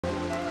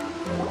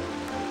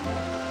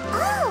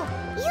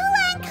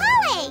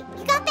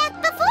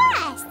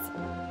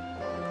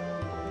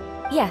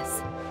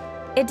Yes.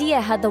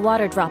 Idia had the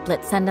water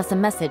droplet send us a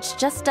message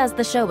just as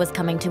the show was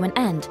coming to an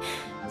end,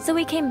 so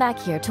we came back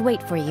here to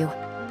wait for you.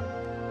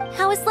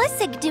 How is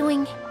Lessig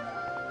doing?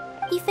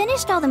 He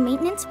finished all the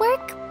maintenance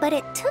work, but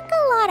it took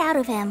a lot out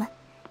of him.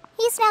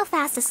 He's now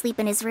fast asleep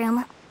in his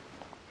room.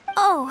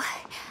 Oh,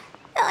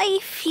 I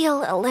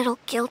feel a little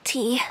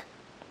guilty.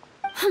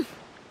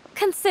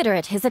 Consider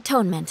it his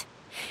atonement.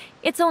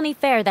 It's only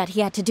fair that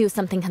he had to do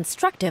something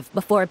constructive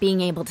before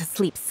being able to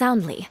sleep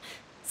soundly.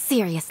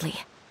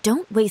 Seriously,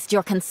 don't waste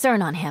your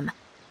concern on him.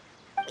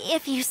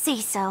 If you say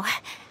so.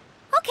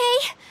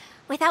 Okay,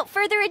 without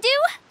further ado,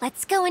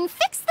 let's go and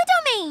fix the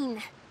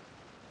domain!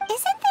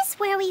 Isn't this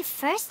where we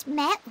first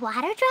met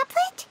Water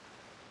Droplet?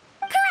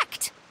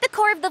 Correct! The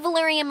core of the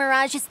Valerian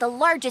Mirage is the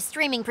largest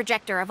streaming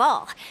projector of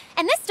all,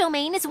 and this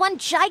domain is one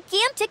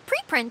gigantic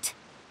preprint.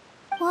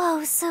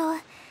 Whoa, so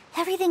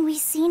everything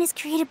we've seen is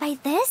created by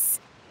this?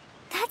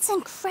 That's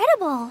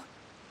incredible!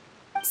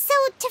 So,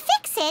 to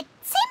fix it,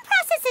 same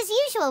process as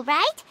usual,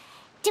 right?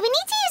 Do we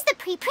need to use the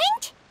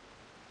preprint?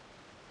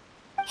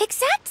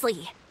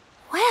 Exactly!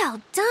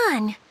 Well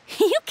done!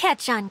 You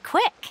catch on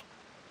quick.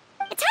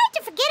 It's hard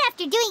to forget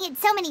after doing it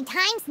so many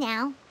times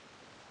now.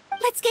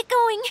 Let's get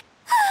going.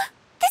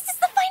 This is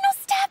the final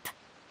step!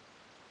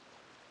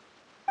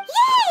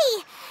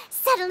 Yay!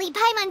 Suddenly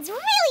Paimon's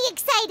really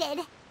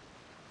excited!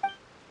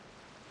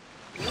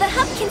 The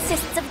hub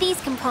consists of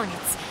these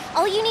components.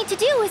 All you need to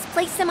do is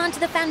place them onto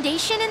the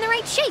foundation in the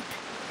right shape.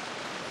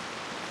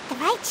 The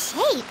right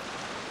shape?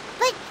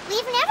 But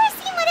we've never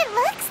seen what it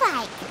looks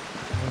like.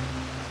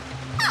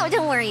 Oh,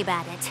 don't worry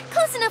about it.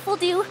 Close enough will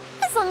do.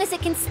 As long as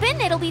it can spin,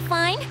 it'll be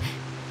fine.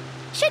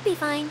 Should be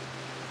fine.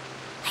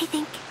 I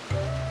think.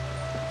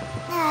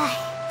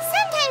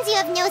 Sometimes you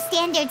have no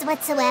standards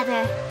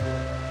whatsoever.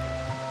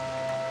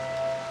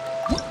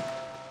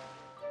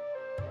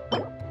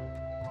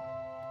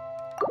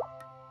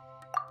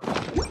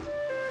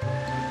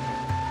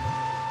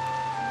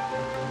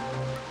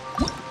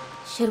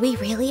 Should we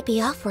really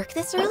be off work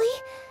this early?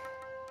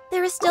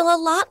 There is still a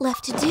lot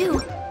left to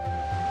do.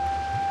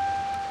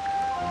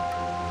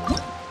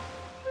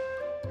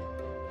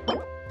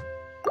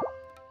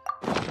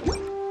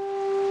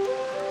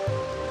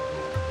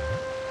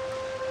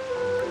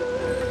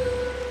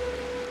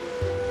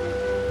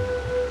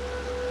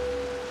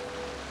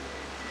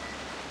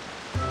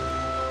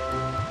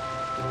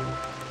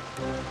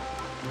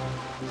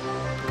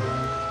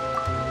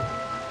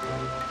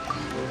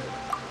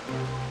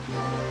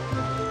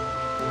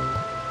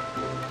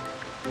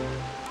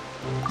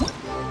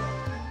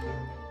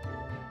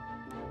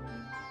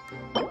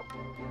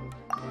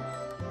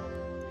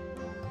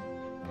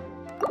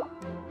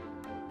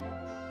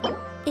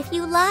 If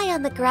you lie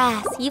on the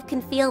grass, you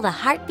can feel the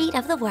heartbeat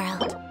of the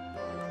world.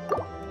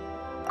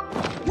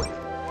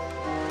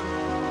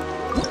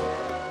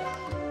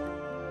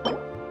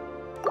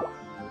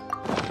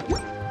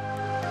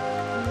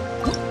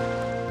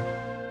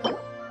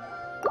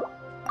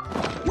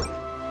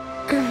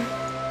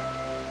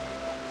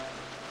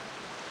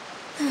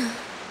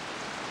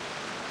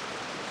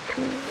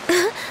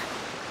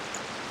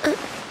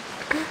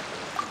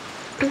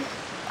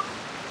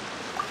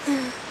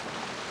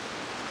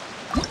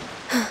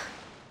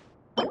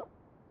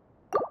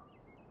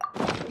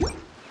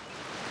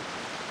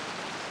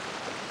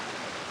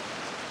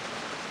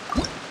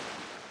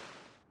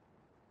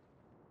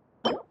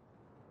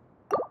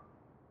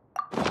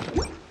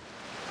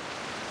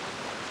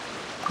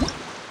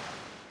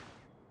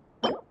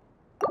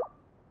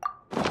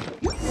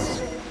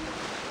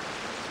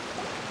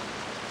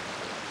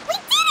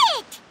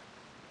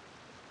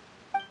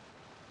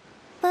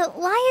 But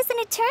why isn't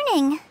it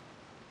turning?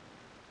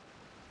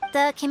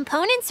 The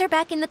components are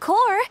back in the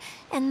core,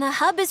 and the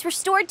hub is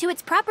restored to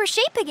its proper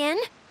shape again.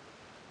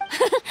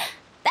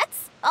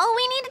 That's all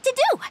we needed to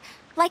do.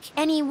 Like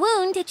any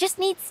wound, it just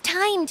needs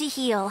time to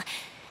heal.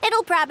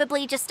 It'll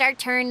probably just start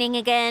turning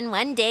again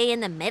one day in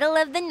the middle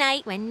of the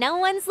night when no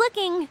one's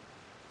looking.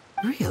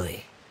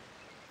 Really?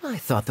 I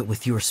thought that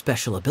with your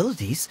special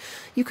abilities,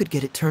 you could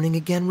get it turning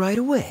again right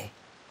away.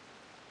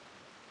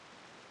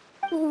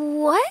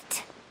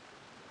 What?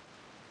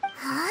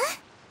 Huh?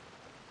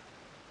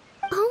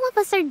 All of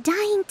us are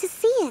dying to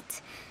see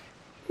it.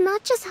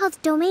 Not just how the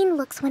domain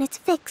looks when it's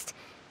fixed,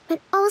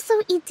 but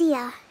also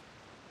Idia.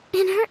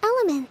 In her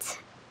element.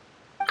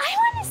 I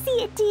want to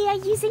see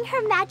Idia using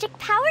her magic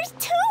powers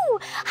too!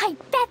 I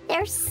bet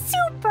they're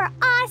super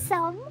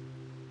awesome!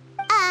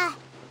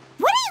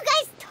 What are you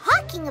guys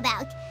talking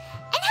about?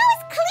 And how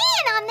is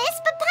Kleon on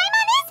this, but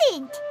Paimon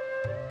isn't?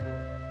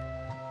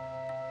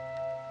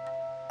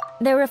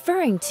 They're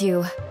referring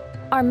to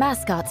our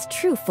mascot's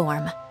true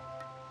form.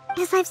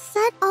 As I've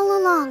said all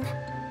along,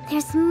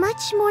 there's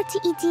much more to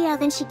Idia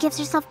than she gives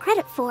herself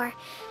credit for.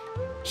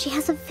 She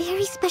has a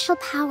very special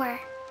power.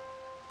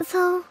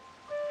 Though,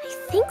 I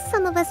think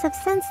some of us have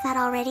sensed that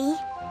already.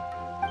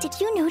 Did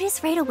you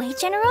notice right away,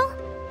 General?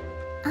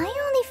 I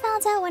only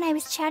found out when I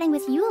was chatting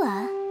with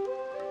Eula.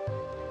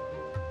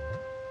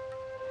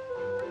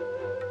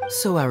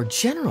 So our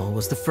general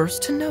was the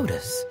first to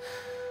notice.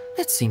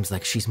 It seems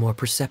like she's more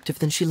perceptive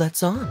than she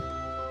lets on.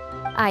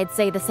 I'd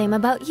say the same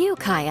about you,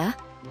 Kaya.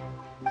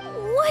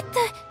 What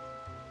the?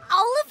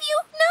 All of you?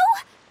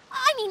 No?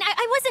 I mean,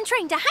 I wasn't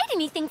trying to hide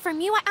anything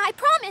from you, I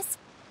promise.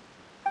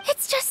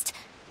 It's just,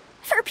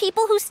 for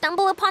people who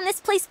stumble upon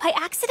this place by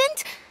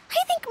accident,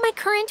 I think my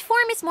current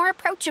form is more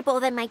approachable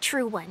than my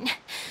true one.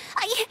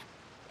 I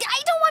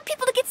don't want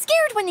people to get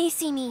scared when they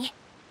see me.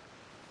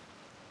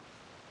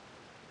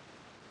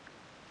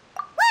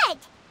 What?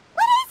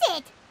 What is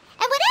it?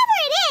 And whatever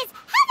it is,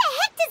 how the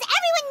heck does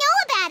everyone know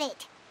about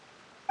it?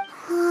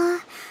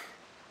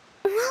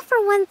 Well,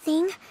 for one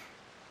thing,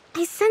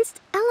 I sensed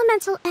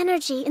elemental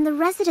energy in the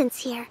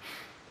residents here,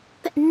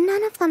 but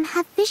none of them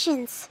have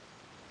visions.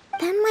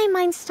 Then my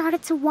mind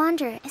started to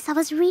wander as I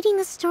was reading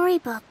a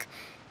storybook,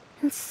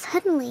 and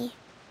suddenly,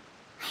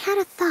 I had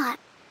a thought.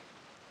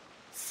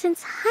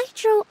 Since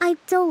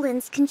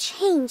hydro-eidolons can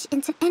change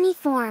into any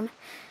form,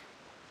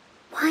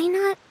 why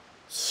not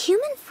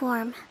human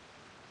form?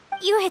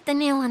 You hit the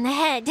nail on the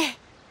head.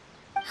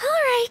 All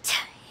right,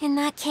 in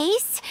that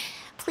case,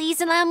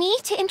 please allow me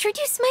to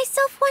introduce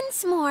myself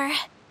once more.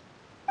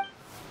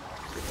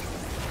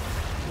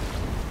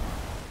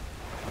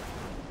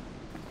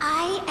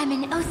 I am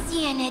an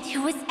Oceanid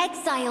who was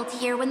exiled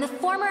here when the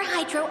former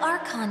Hydro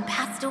Archon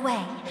passed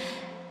away.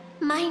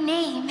 My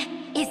name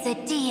is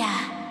Adia.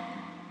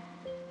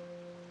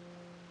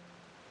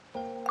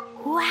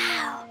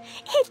 Wow,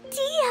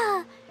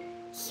 Adia!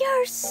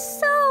 You're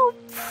so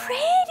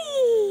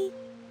pretty!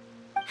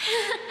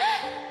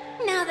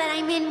 Now that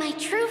I'm in my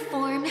true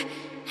form,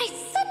 I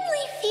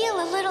suddenly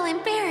feel a little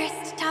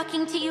embarrassed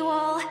talking to you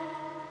all.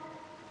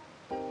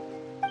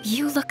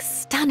 You look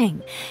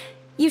stunning.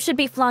 You should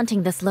be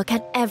flaunting this look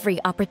at every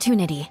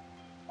opportunity.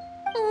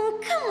 Oh,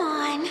 come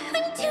on.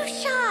 I'm too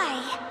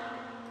shy.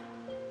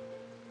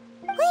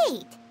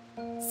 Wait,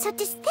 so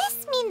does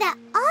this mean that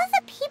all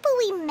the people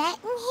we met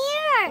in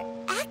here are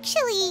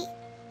actually...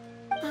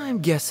 I'm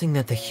guessing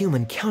that the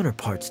human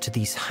counterparts to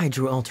these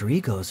Hydro alter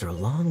egos are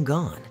long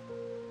gone.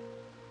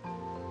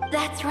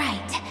 That's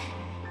right.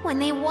 When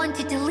they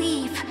wanted to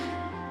leave,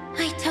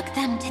 I took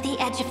them to the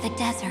edge of the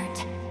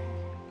desert.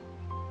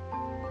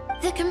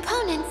 The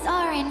components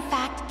are, in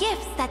fact,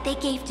 gifts that they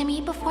gave to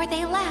me before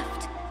they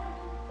left.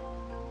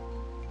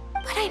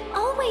 But I'm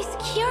always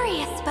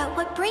curious about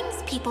what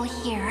brings people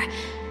here,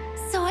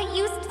 so I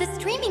used the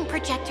streaming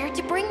projector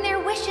to bring their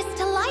wishes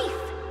to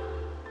life.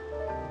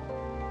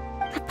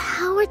 The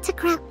power to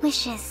grant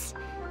wishes,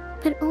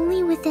 but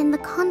only within the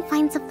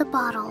confines of the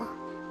bottle.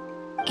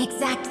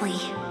 Exactly.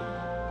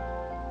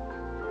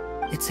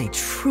 It's a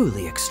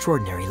truly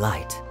extraordinary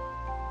light.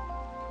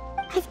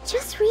 I've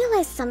just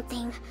realized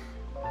something.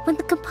 When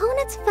the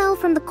components fell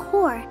from the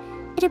core,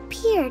 it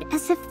appeared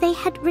as if they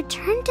had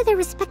returned to their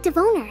respective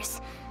owners.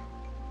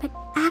 But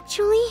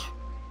actually,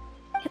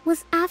 it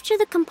was after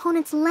the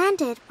components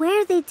landed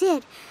where they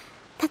did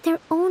that their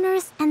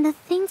owners and the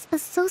things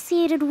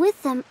associated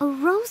with them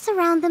arose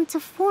around them to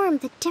form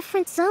the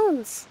different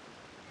zones.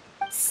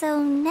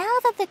 So now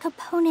that the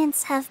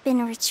components have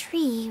been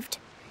retrieved,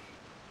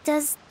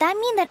 does that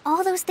mean that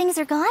all those things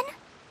are gone?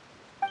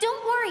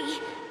 Don't worry,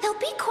 they'll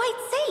be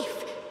quite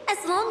safe.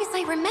 As long as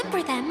I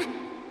remember them,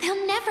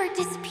 they'll never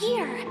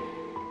disappear.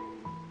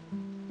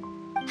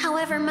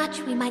 However much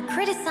we might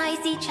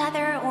criticize each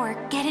other or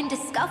get into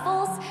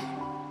scuffles,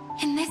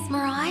 in this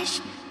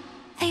mirage,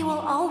 they will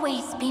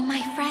always be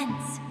my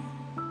friends.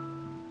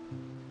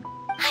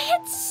 I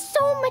had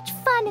so much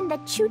fun in the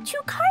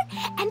choo-choo cart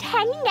and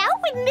hanging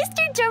out with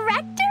Mr.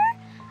 Director.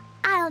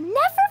 I'll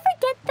never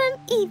forget them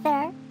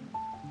either.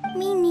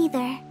 Me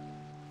neither.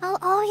 I'll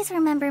always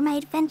remember my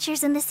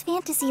adventures in this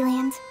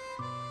Fantasyland.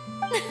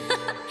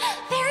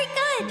 Very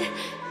good.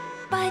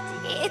 But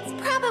it's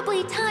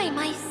probably time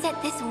I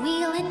set this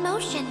wheel in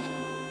motion.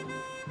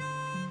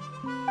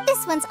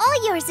 This one's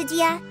all yours,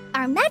 Adia,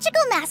 our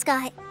magical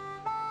mascot.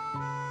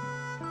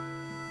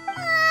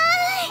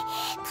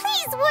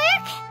 Please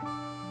work!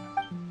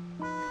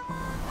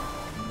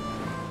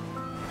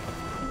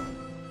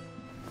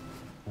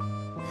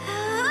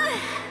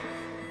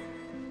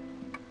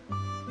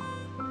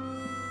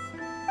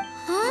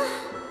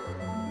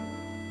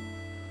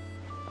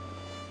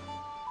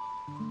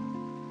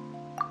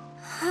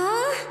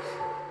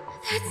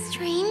 That's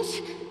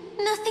strange.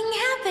 Nothing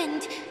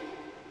happened.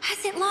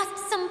 Has it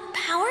lost some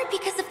power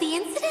because of the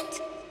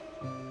incident?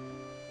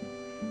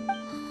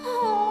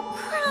 Oh,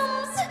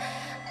 crumbs.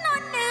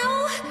 Not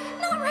now.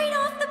 Not right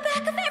off the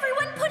back of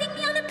everyone putting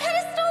me on a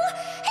pedestal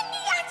and me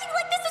acting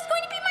like this is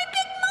going to be my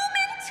big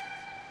moment.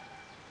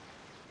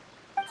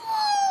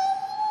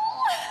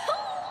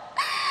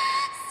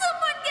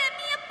 Someone get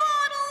me a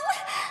bottle.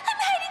 I'm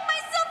hiding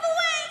myself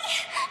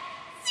away.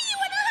 See you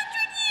in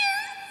 100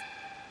 years.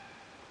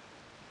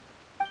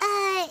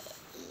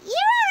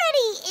 You're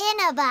already in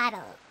a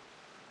bottle.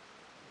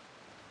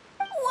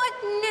 What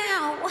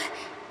now?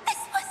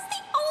 This was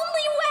the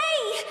only way!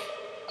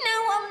 Now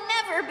I'll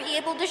never be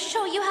able to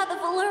show you how the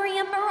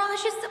Valyria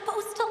Mirage is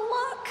supposed to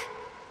look.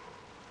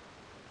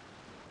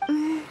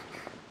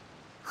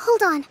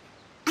 Hold on.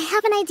 I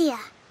have an idea.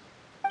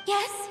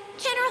 Yes,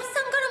 General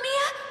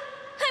Sangonomiya?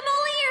 I'm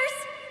all ears!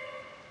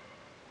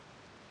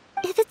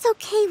 If it's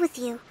okay with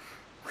you,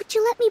 would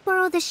you let me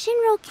borrow the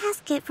Shinro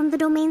casket from the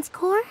domain's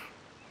core?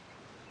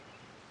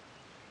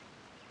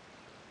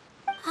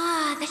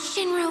 Ah, the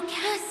Shinro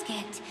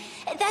casket.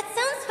 That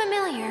sounds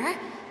familiar.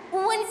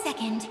 1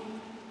 second.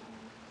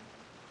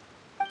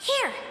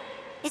 Here!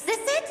 Is this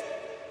it?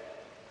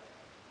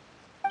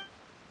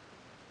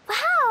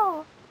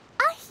 Wow!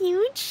 A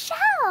huge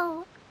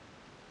shell!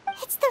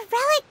 It's the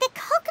relic that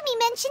Kokomi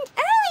mentioned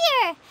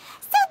earlier!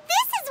 So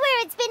this is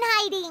where it's been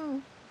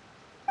hiding!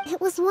 It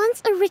was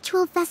once a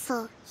ritual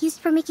vessel used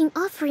for making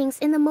offerings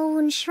in the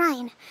Moon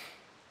Shrine.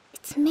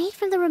 It's made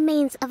from the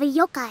remains of a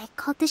yokai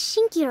called the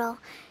Shinkiro,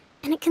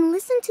 and it can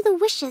listen to the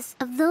wishes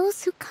of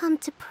those who come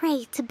to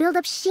pray to build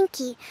up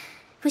Shinki,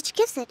 which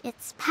gives it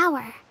its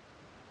power.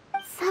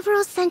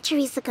 Several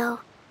centuries ago,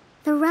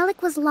 the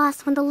relic was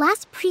lost when the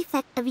last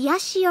prefect of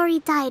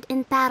Yashiori died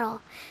in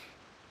battle.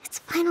 Its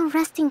final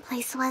resting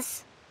place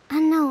was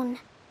unknown.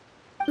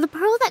 The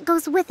pearl that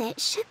goes with it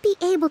should be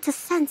able to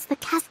sense the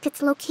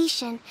casket's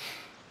location.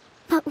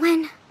 But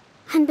when,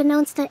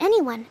 unbeknownst to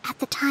anyone at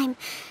the time,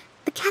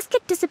 the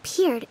casket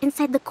disappeared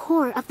inside the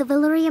core of the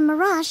Valyria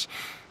Mirage,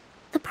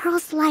 the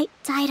pearl's light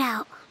died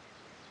out.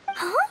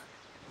 Huh?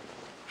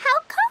 How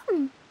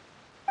come?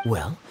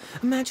 Well,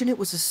 imagine it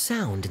was a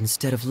sound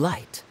instead of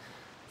light.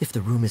 If the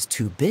room is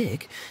too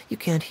big, you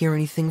can't hear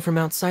anything from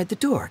outside the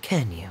door,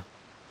 can you?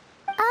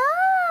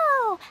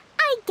 Oh,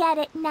 I get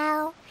it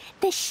now.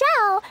 The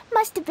shell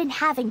must have been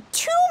having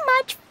too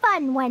much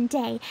fun one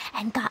day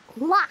and got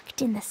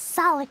locked in the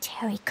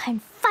solitary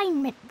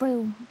confinement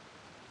room.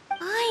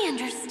 I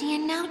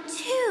understand now,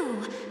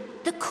 too.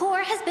 The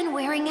core has been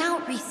wearing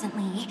out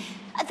recently.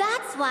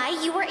 That's why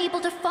you were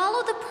able to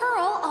follow the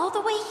pearl all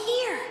the way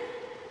here.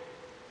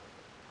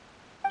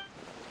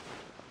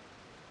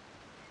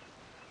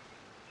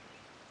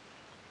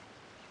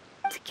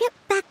 To get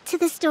back to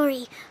the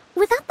story,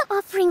 without the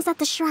offerings at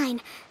the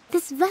shrine,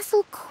 this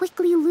vessel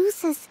quickly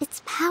loses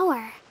its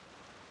power.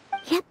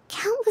 Yet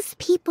countless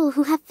people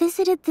who have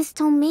visited this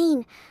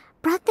domain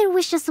brought their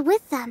wishes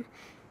with them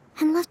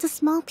and left a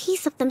small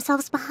piece of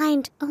themselves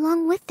behind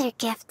along with their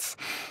gifts.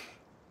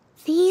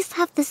 These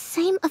have the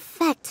same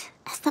effect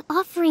as the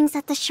offerings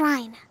at the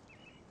shrine.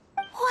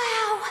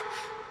 Wow!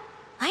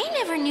 I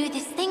never knew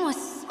this thing was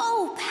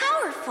so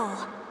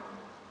powerful.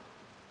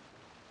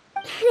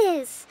 It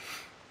is.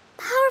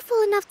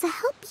 Powerful enough to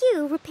help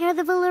you repair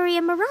the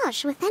Valyria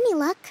Mirage with any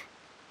luck.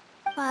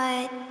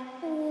 But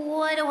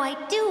what do I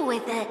do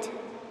with it?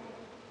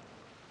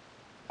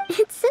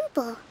 It's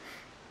simple.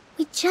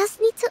 We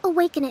just need to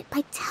awaken it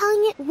by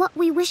telling it what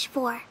we wish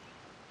for.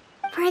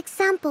 For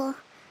example,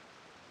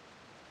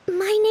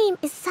 my name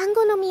is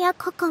Sangonomiya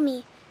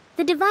Kokomi,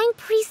 the divine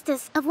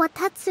priestess of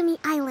Watatsumi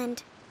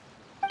Island.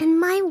 And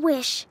my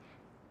wish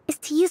is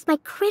to use my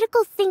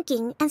critical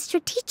thinking and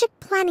strategic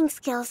planning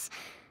skills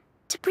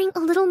to bring a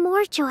little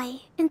more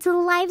joy into the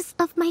lives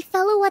of my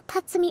fellow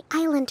Watatsumi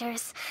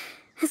Islanders,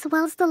 as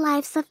well as the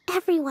lives of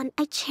everyone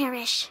I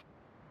cherish.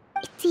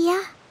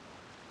 Itia,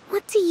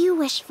 what do you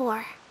wish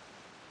for?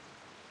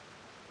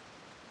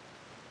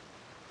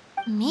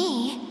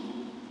 Me?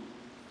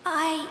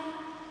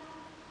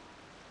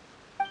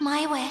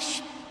 My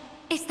wish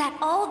is that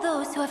all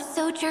those who have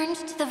sojourned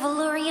to the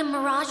Valyria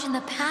Mirage in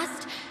the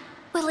past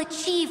will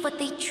achieve what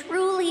they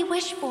truly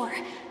wish for.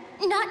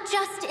 Not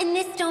just in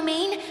this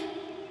domain,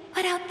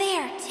 but out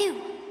there, too.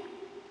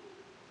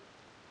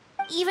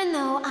 Even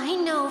though I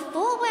know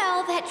full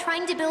well that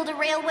trying to build a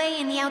railway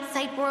in the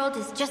outside world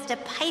is just a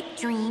pipe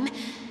dream,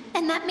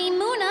 and that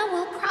Maimuna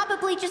will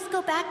probably just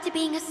go back to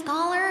being a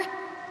scholar.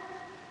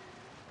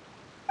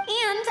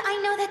 And I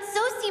know that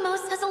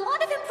Zosimos has a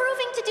lot of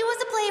improving to do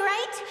as a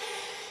playwright.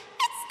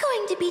 It's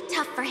going to be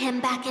tough for him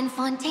back in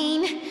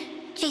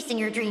Fontaine. Chasing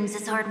your dreams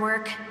is hard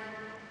work.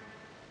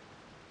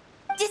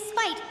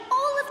 Despite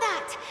all of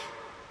that,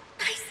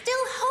 I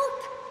still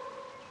hope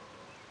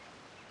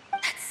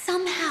that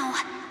somehow,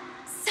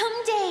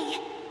 someday,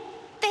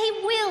 they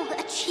will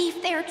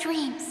achieve their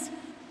dreams.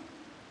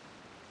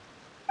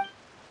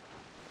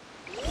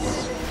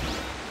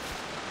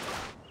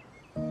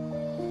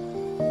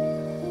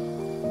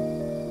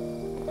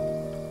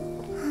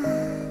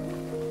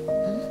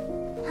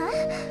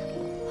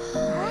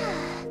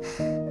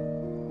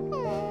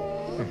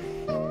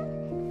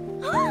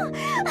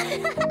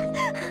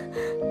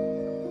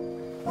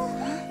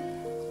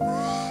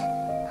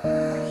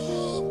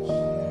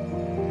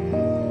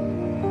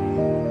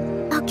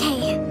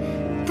 Okay,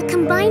 the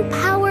combined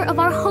power of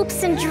our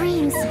hopes and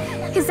dreams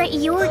is at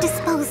your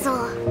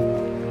disposal.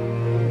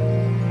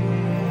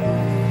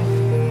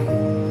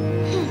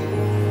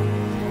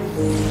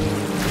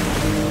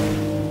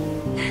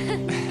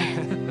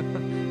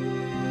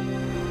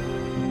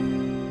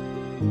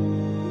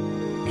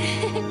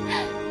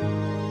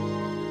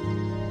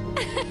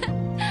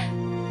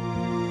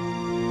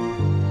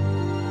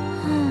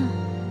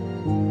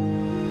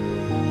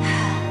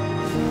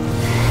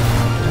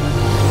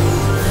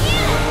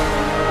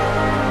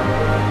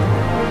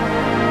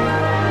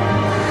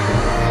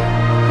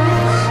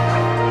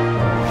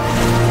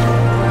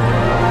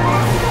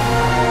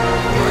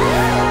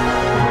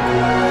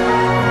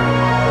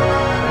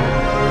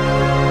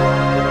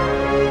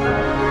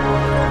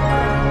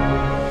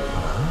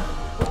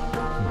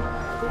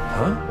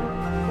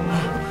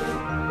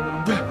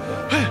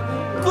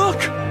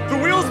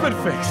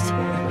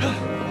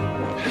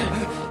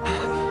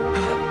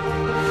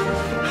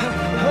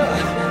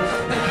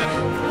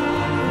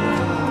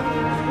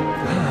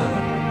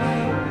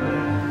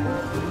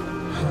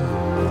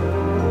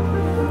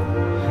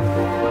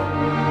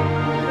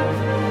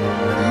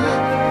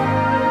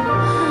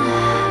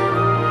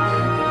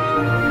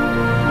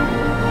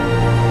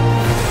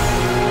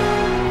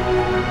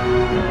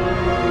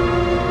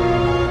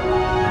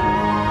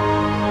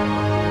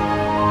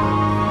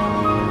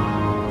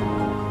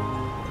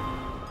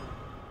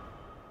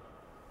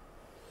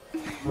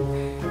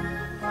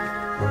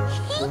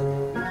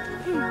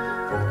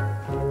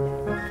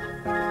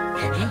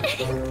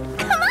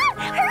 Come on,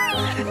 hurry!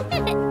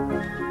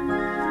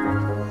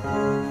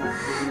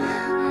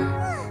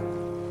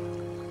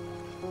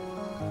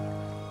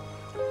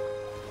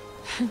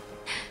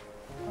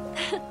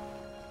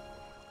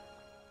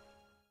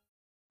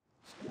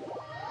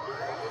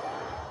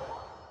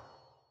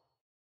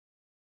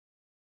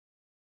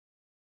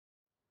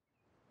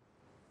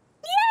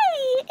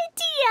 Yay!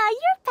 Dia,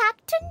 you're back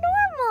to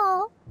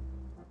normal!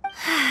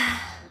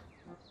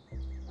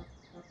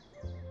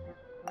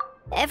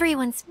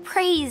 Everyone's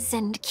praise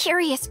and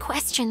curious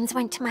questions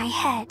went to my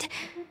head.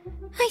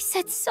 I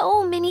said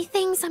so many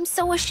things I'm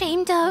so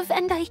ashamed of,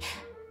 and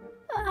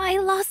I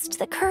lost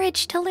the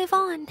courage to live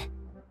on.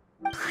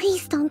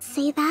 Please don't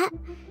say that.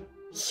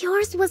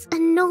 Yours was a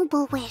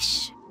noble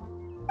wish.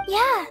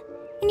 Yeah,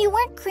 and you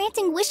weren't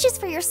granting wishes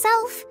for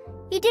yourself.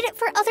 You did it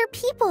for other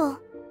people.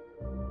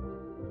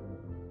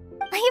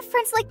 I have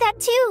friends like that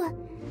too.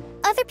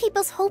 Other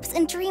people's hopes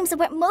and dreams are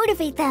what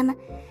motivate them.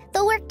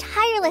 They'll work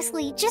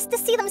tirelessly just to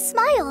see them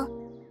smile.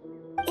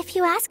 If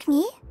you ask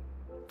me,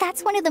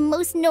 that's one of the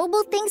most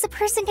noble things a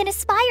person can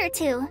aspire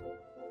to.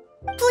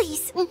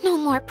 Please, no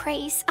more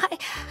praise. I'm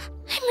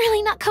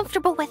really not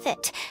comfortable with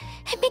it.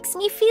 It makes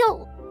me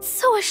feel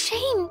so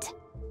ashamed.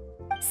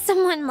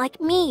 Someone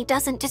like me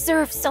doesn't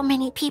deserve so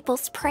many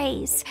people's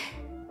praise.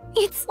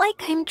 It's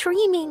like I'm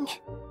dreaming.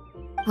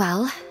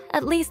 Well,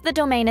 at least the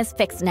domain is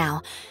fixed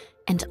now,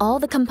 and all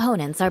the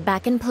components are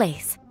back in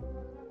place.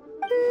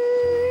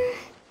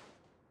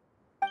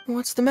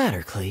 What's the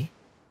matter, Klee?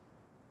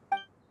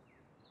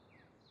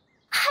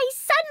 I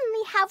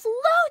suddenly have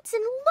loads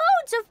and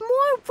loads of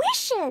more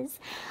wishes.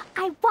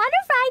 I want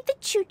to ride the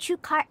choo-choo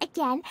cart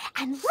again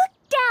and look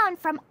down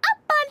from up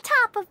on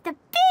top of the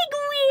big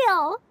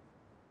wheel.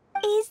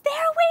 Is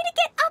there a way to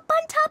get up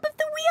on top of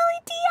the wheel,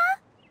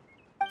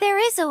 Dia? There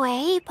is a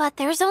way, but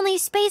there's only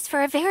space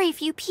for a very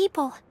few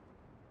people.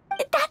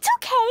 That's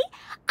okay.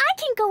 I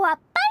can go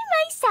up by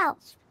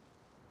myself.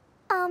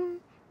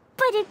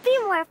 But it'd be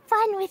more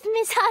fun with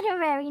Miss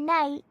Honorary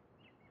Knight.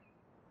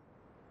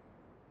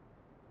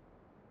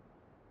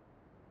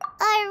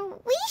 Are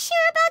we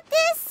sure about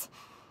this?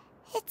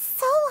 It's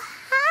so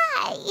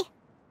high.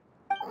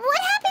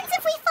 What happens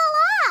if we fall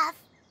off?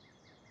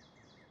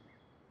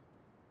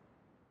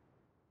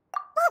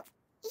 Well,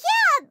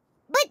 yeah,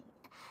 but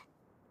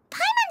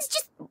Paimon's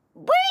just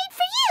worried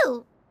for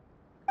you.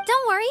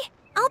 Don't worry,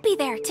 I'll be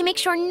there to make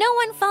sure no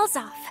one falls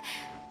off.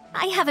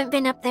 I haven't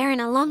been up there in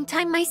a long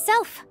time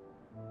myself.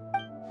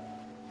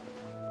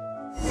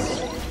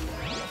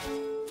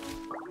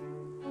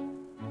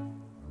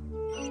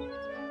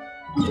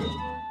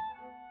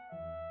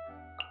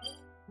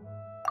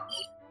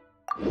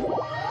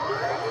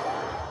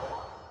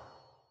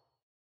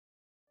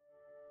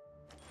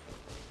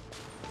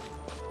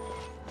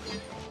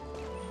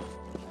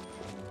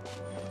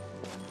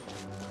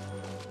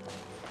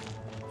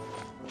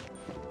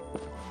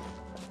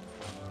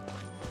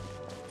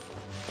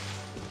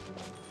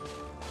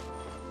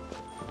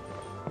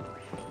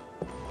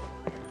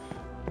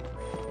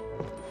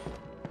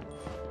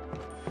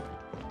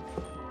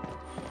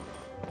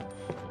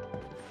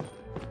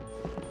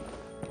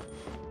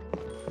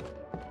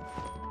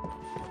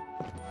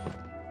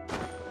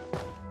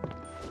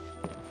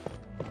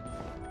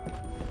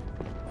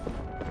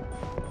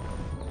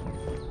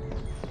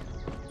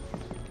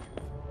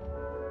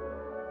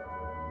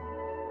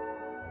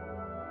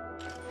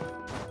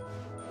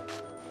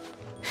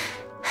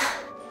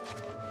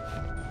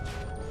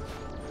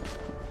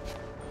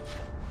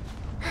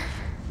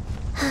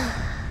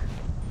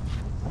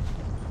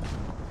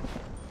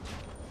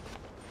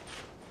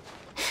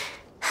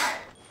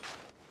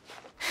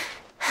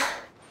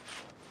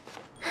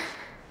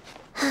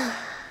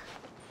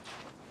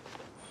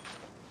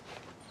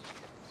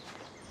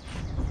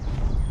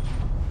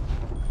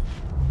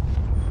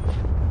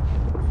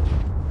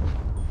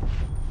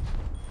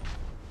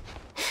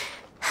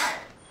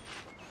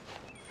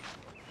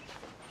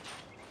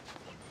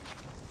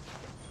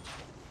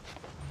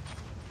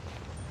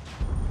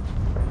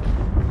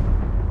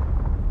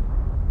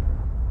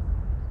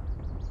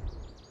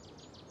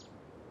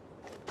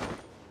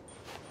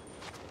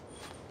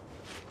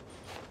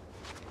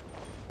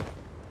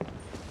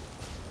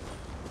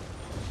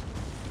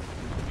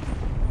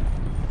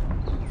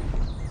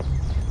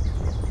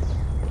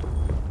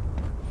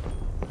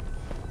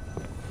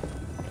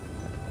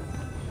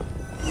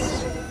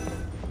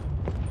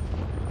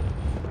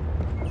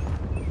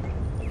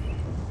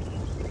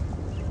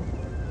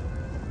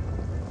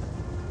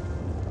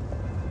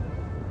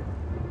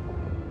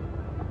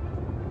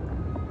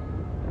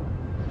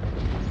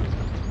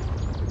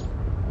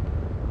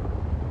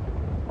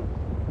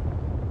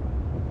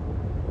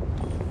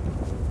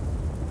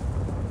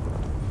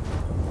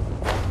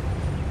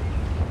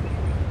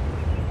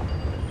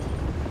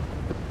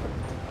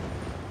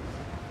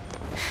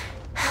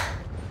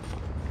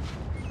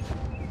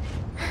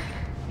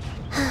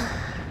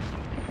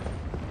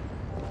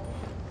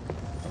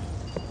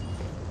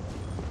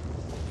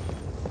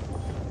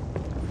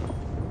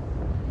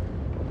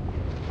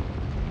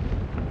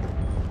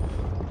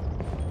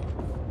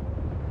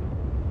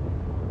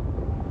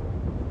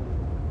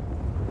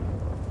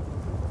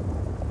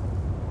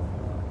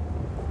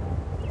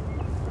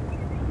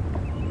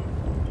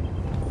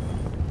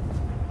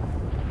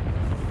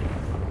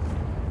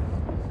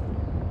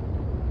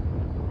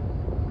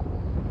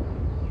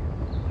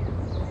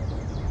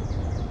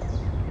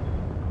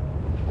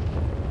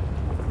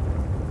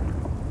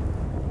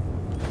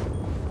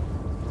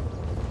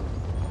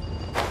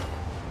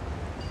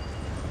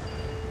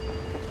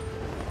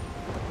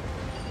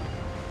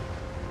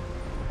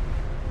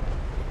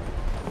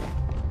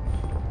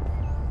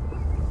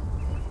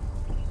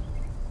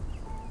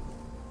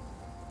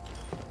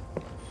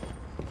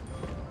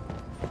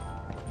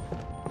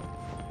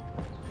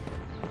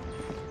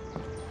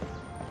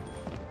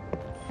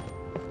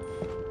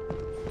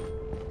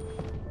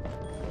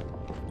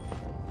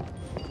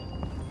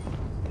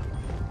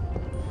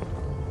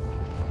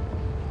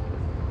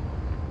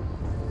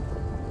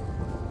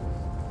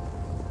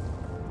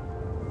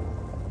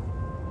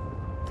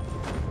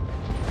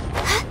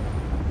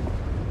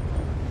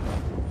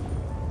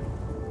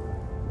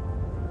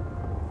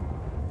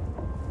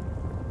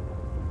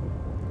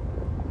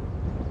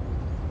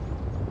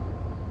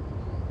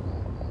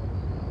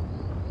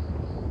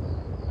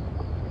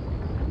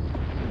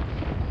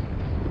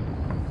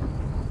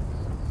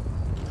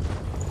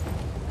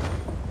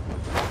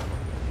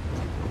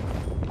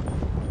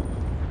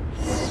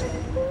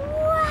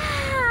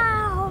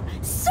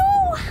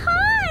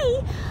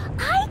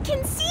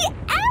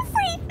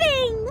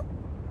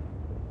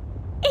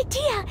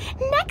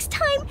 Next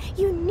time,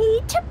 you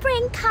need to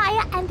bring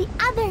Kaya and the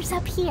others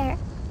up here.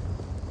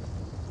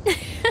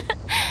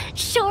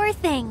 Sure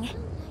thing.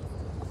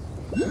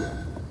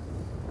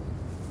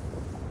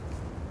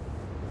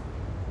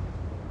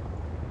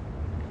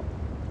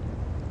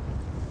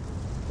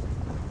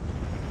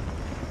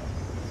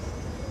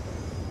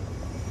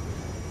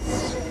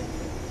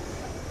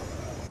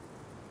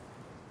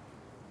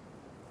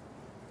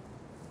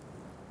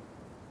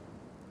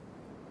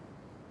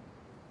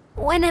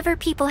 Whenever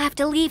people have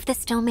to leave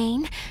this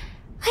domain,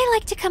 I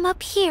like to come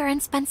up here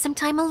and spend some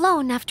time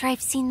alone after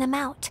I've seen them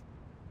out.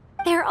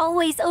 They're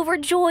always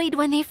overjoyed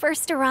when they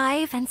first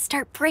arrive and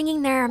start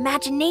bringing their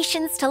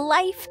imaginations to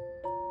life.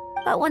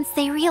 But once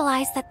they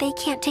realize that they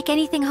can't take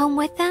anything home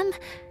with them,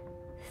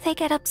 they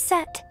get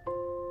upset.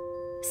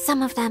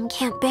 Some of them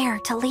can't bear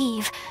to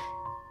leave.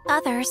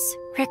 Others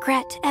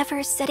regret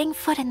ever setting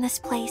foot in this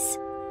place.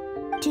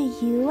 Do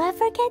you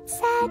ever get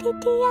sad,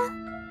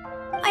 Idia?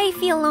 I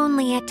feel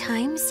lonely at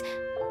times,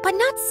 but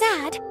not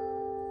sad.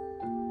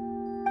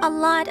 A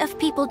lot of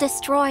people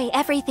destroy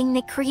everything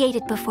they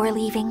created before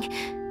leaving,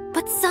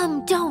 but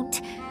some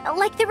don't,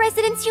 like the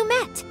residents you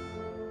met.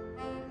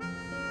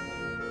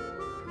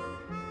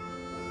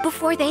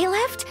 Before they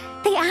left,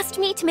 they asked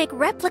me to make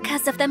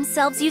replicas of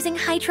themselves using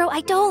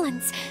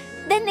hydro-eidolons.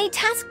 Then they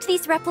tasked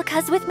these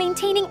replicas with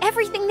maintaining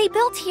everything they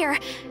built here,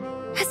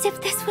 as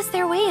if this was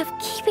their way of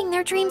keeping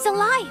their dreams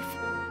alive.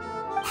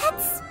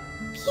 That's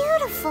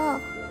beautiful.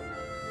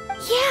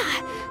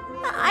 Yeah,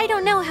 I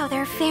don't know how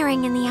they're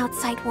faring in the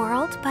outside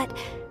world, but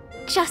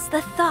just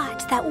the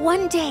thought that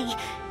one day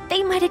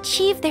they might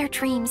achieve their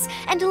dreams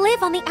and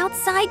live on the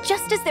outside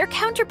just as their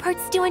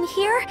counterparts do in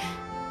here,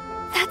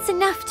 that's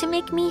enough to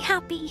make me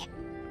happy.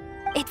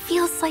 It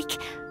feels like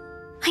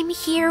I'm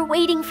here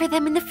waiting for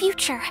them in the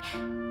future,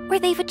 where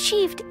they've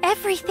achieved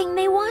everything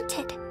they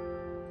wanted.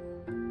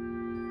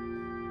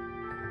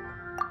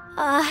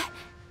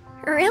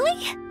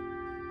 Really?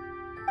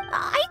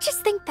 I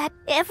just think that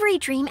every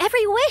dream,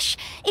 every wish,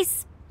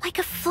 is like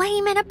a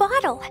flame in a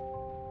bottle.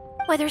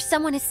 Whether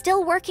someone is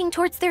still working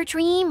towards their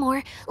dream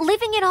or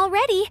living it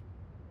already,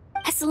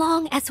 as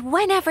long as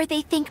whenever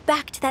they think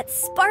back to that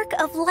spark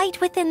of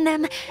light within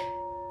them,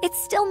 it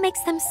still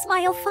makes them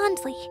smile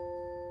fondly.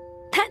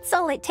 That's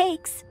all it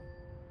takes.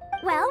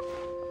 Well,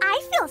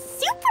 I feel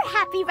super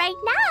happy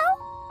right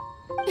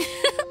now.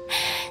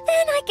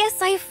 Then I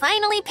guess I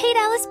finally paid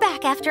Alice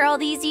back after all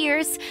these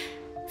years.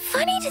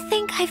 Funny to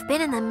think I've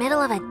been in the middle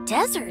of a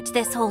desert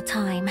this whole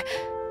time.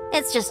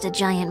 It's just a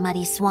giant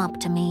muddy swamp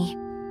to me.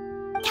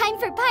 Time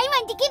for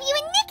Paimon to give you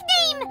a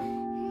nickname!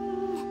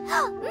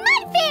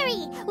 Mud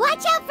Fairy!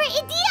 Watch out for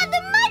Idia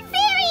the Mud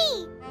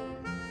Fairy!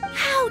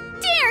 How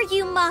dare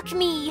you mock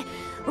me!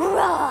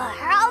 Roar!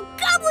 I'll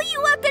gobble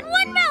you up in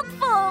one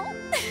mouthful!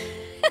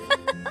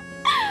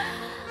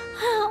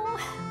 Oh.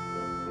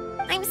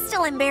 I'm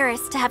still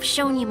embarrassed to have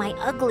shown you my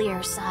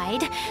uglier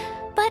side,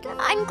 but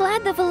I'm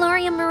glad the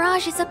Valorium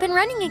Mirage is up and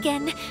running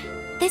again.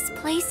 This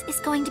place is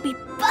going to be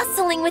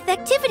bustling with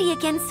activity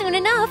again soon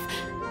enough.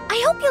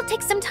 I hope you'll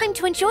take some time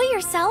to enjoy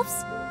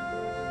yourselves.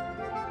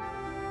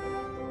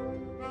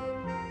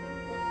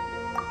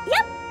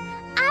 Yep,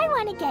 I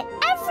want to get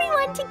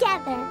everyone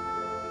together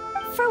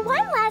for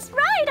one last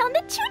ride on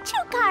the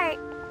choo-choo cart.